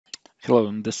Hello,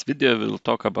 in this video we'll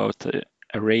talk about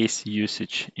arrays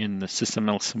usage in the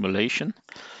SysML simulation.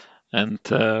 And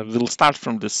we'll start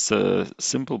from this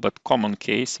simple but common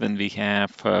case when we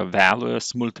have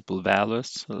values, multiple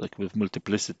values, like with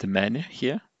multiplicity many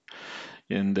here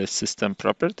in the system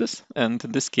properties. And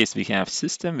in this case we have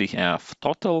system, we have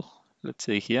total, let's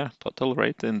say here, total,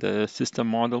 right, in the system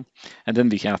model. And then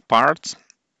we have parts.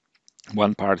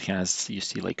 One part has, you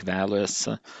see, like values,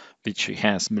 which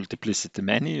has multiplicity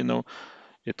many,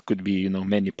 it could be,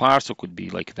 many parts, or could be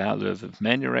like values of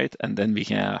many, right? And then we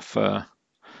have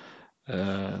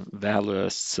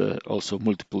values, also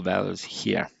multiple values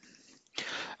here.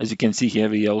 As you can see here,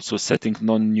 we are also setting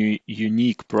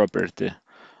non-unique property,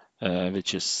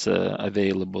 which is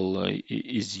available,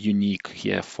 is unique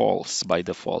here, false by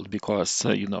default, because,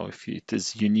 if it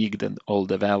is unique, then all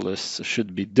the values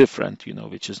should be different,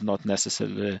 which is not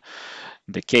necessarily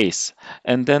the case.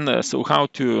 And then, so how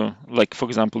to, like, for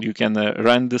example, you can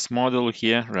run this model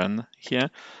here,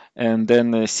 and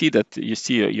then see that you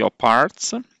see your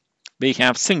parts, they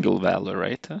have single value,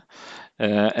 right?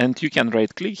 And you can right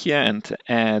click here and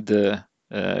add,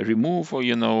 remove,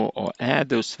 or add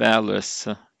those values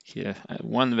here,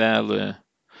 one value,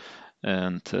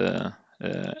 and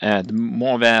add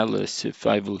more values. If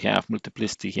I will have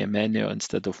multiplicity here many,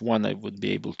 instead of one, I would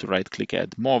be able to right click,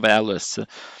 add more values.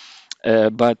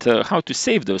 But how to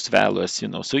save those values,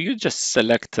 so you just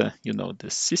select, the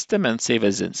system and save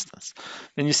as instance.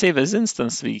 When you save as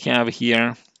instance, we have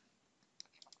here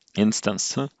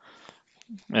instance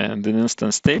and an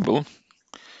instance table.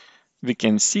 We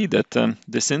can see that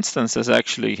this instance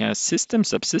actually has systems,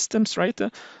 subsystems, right?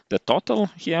 The total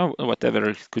here, whatever,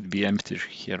 it could be empty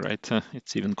here, right?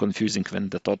 It's even confusing when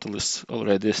the total is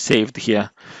already saved here,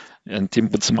 and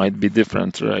inputs might be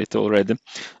different, right, already.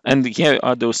 And here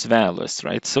are those values,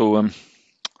 right? So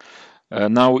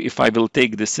now if I will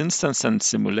take this instance and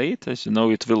simulate, as you know,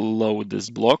 it will load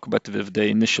this block, but with the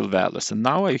initial values. And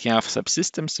now I have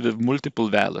subsystems with multiple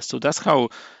values. So that's how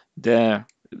the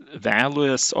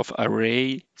values of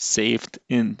array saved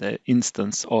in the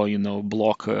instance, or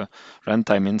block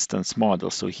runtime instance model.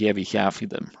 So here we have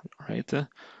them, right? As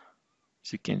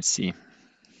you can see.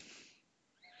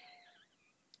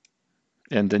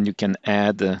 And then you can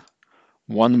add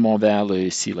one more value.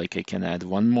 You see, like, I can add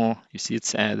one more. You see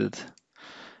it's added.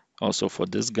 Also for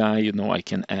this guy, I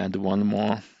can add one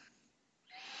more.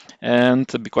 And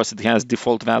because it has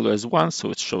default value as 1, so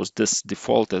it shows this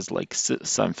default as like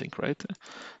something, right?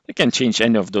 I can change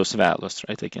any of those values,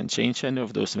 right? I can change any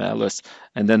of those values.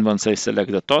 And then once I select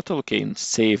the total, okay, and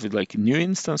save like new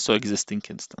instance or existing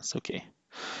instance. Okay.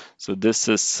 So this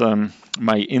is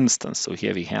my instance. So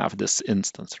here we have this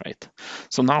instance, right?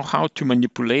 So now how to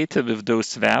manipulate with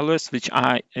those values, which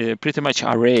are pretty much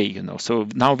array, So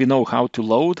now we know how to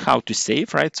load, how to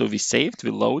save, right? So we saved,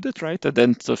 we loaded, right? And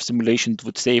then the simulation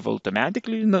would save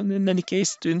automatically in any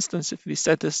case to instance if we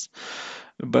set this.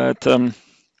 But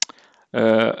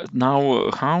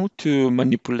now how to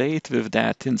manipulate with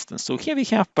that instance. So here we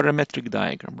have parametric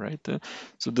diagram, right?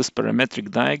 So this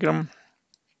parametric diagram,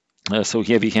 so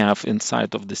here we have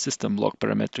inside of the system block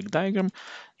parametric diagram,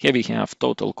 here we have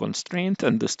total constraint,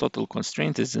 and this total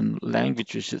constraint is in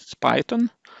language which is Python,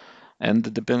 and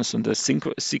it depends on the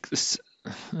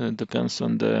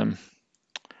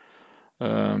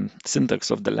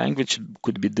syntax of the language.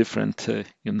 Could be different,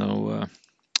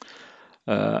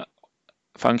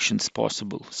 functions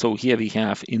possible. So here we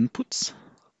have inputs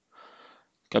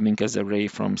coming as array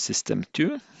from system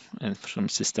 2 and from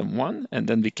system 1, and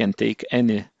then we can take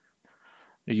any,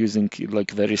 using like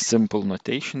very simple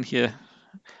notation here,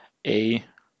 a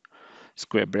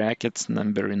square brackets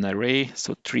number in array.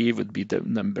 So 3 would be the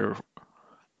number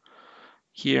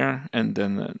here, and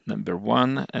then number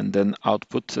 1, and then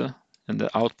output, and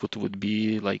the output would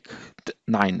be like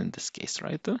 9 in this case,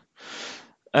 right?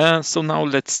 So now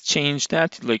let's change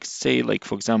that. Like say, like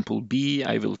for example, B,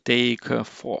 I will take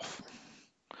 4,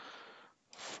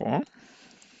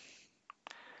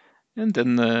 and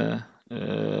then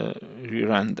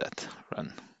rerun that.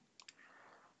 Run.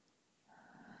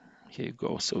 Here you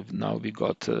go. So now we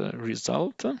got a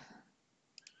result.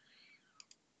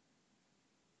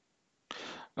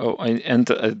 Oh, and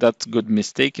that's good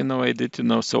mistake, I did,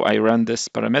 so I ran this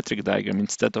parametric diagram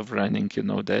instead of running,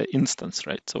 the instance,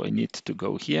 right? So I need to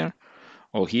go here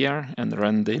or here and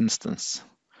run the instance.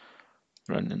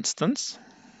 Run instance.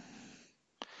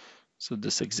 So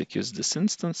this executes this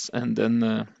instance, and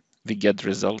then we get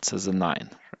results as a 9,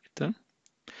 right?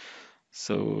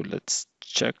 So let's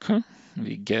check.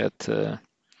 We get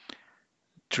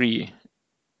 3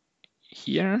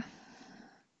 here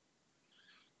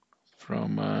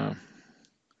from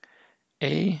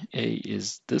A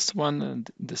is this one, and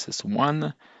this is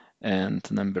 1,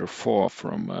 and number 4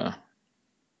 from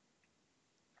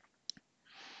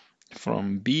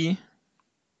B.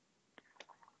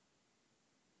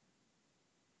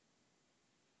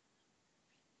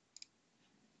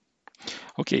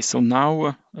 Okay, so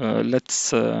now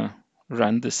let's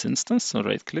run this instance. So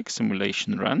right-click,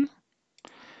 simulation run,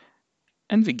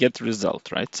 and we get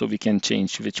result, right? So we can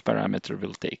change which parameter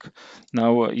we'll take.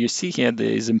 Now you see here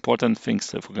there is important things.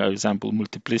 So for example,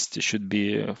 multiplicity should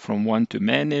be from 1 to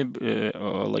many,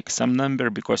 or like some number,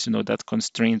 because you know that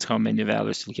constrains how many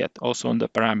values you get. Also on the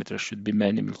parameter should be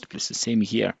many multiplicity. Same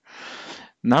here.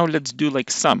 Now let's do like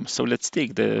sum. So let's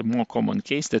take the more common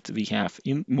case that we have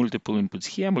in multiple inputs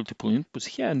here,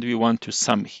 and we want to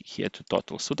sum here to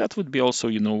total. So that would be also,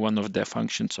 you know, one of the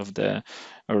functions of the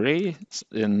array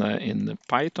in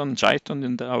Python, Jython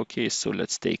in our case. So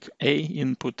let's take A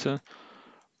input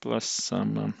plus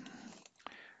some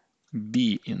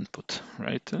B input,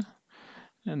 right?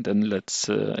 And then let's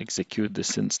execute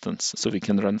this instance. So we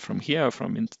can run from here,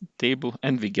 from in table,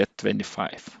 and we get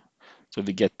 25. So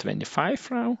we get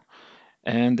 25 now.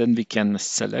 And then we can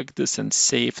select this and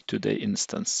save to the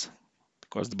instance,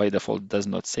 because by default it does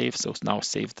not save. So now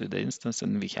save to the instance,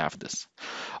 and we have this.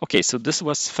 Okay, so this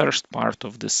was first part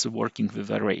of this working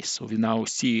with arrays. So we now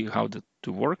see how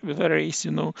to work with arrays,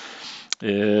 you know.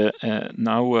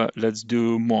 Now let's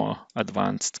do more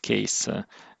advanced case.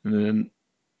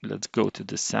 Let's go to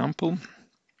the sample.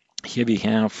 Here we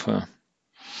have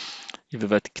with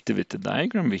that activity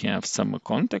diagram, we have some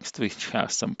context, we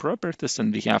have some properties,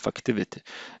 and we have activity.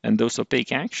 And those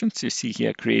opaque actions you see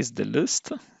here creates the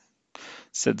list,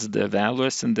 sets the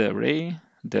values in the array,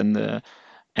 then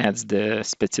adds the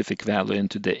specific value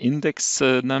into the index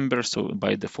number. So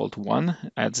by default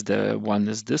 1, adds the 1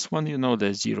 is this one, you know,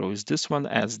 the 0 is this one,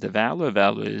 adds the value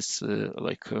is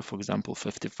for example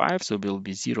 55, so will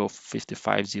be 0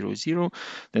 55 0 0,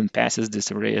 then passes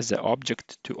this array as an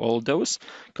object to all those,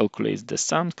 calculates the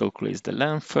sum, calculates the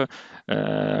length,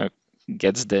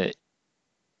 gets the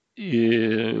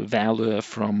value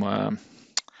from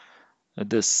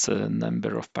this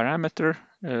number of parameter,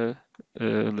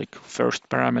 like first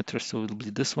parameter, so it'll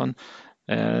be this one,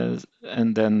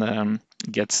 and then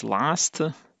gets last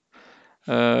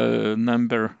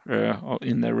number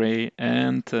in array,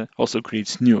 and also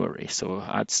creates new array, so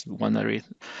adds one array.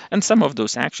 And some of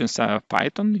those actions are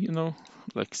Python, you know,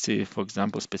 like say for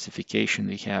example specification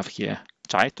we have here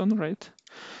Jython, right?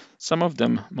 Some of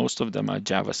them, most of them are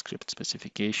JavaScript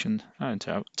specification, and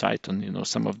Jython, you know,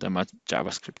 some of them are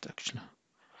JavaScript actually.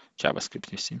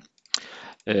 JavaScript, you see.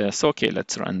 So okay,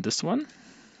 let's run this one.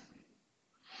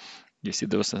 You see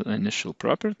those are initial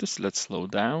properties. Let's slow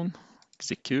down,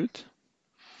 execute.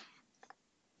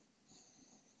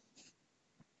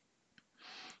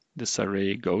 This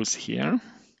array goes here.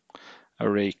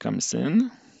 Array comes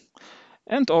in,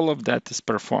 and all of that is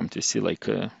performed. You see, like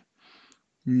a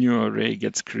new array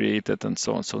gets created and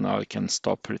so on. So now I can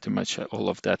stop. Pretty much all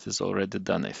of that is already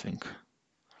done, I think.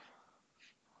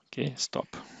 Okay, stop.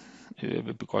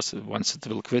 Because once it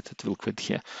will quit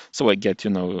here. So I get, you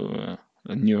know,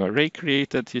 a new array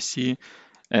created, you see.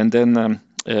 And then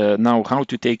now how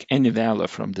to take any value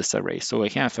from this array. So I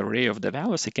have array of the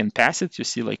values. I can pass it, you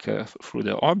see, like through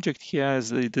the object here,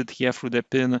 as I did here through the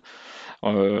pin.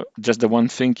 Or just the one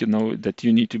thing, you know, that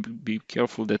you need to be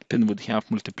careful that pin would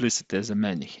have multiplicity as a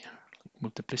many here.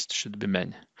 Multiplicity should be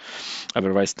many.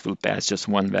 Otherwise it will pass just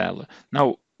one value.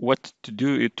 Now what to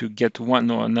do to get one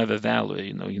or another value,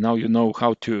 you know, now you know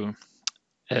how to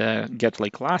get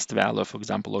like last value, for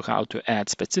example, or how to add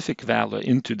specific value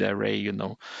into the array, you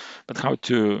know, but how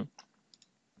to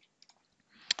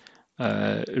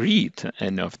read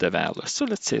any of the values. So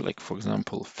let's say, like, for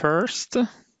example, first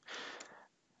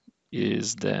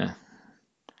is the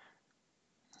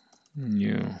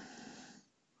new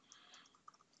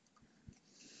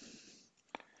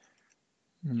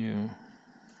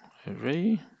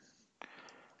array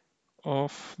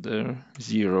of the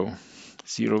 0.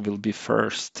 0 will be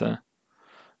first.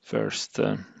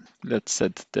 Let's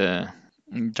set the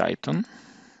Jython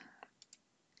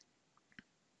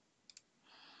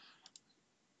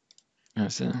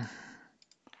as a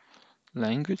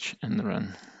language and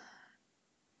run.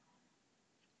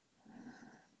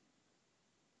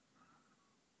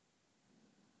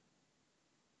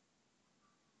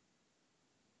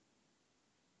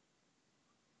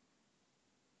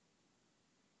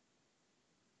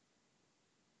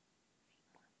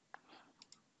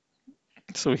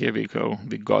 So here we go,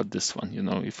 we got this one, you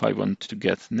know. If I want to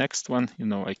get next one, you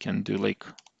know, I can do like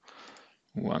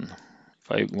 1. If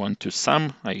If I want to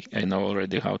sum, I know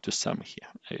already how to sum here.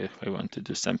 If I want to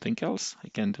do something else, I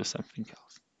can do something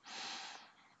else.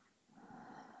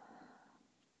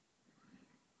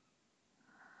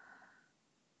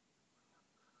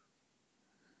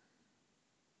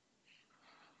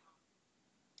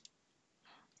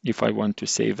 If I want to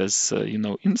save as,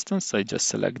 instance, I just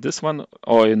select this one,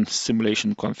 or in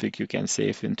simulation config, you can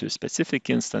save into a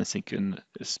specific instance, you can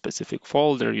a specific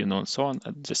folder, and so on,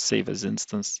 and just save as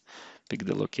instance, pick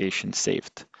the location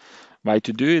saved. Why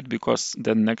to do it? Because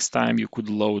then next time you could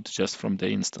load just from the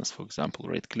instance, for example,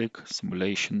 right click,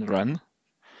 simulation, run.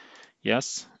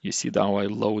 Yes, you see now I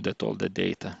loaded all the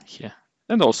data here.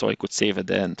 And also I could save at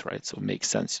the end, right? So it makes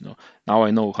sense, Now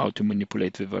I know how to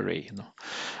manipulate with array,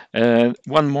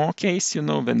 One more case,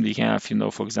 when we have,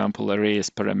 for example, array is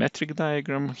parametric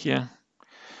diagram here.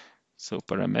 So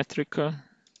parametric,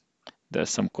 there's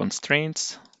some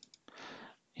constraints.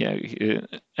 Here,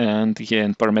 and here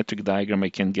in parametric diagram,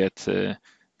 I can get a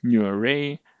new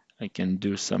array. I can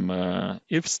do some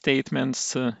if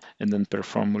statements and then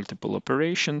perform multiple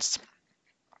operations,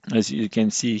 as you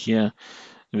can see here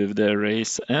with the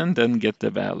arrays, and then get the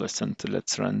values. And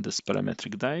let's run this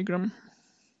parametric diagram.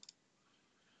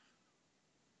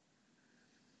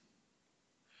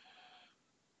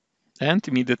 And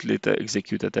immediately it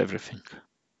executed everything.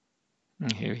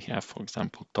 And here we have, for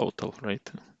example, total, right?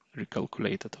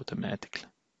 Recalculated automatically.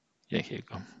 Yeah, here you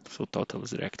go. So total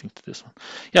is reacting to this one.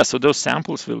 Yeah, so those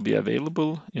samples will be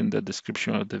available in the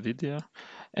description of the video.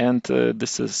 And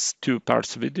this is 2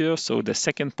 parts video. So the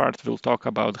second part will talk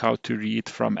about how to read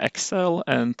from Excel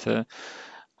and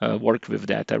work with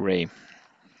that array.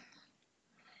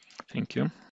 Thank you.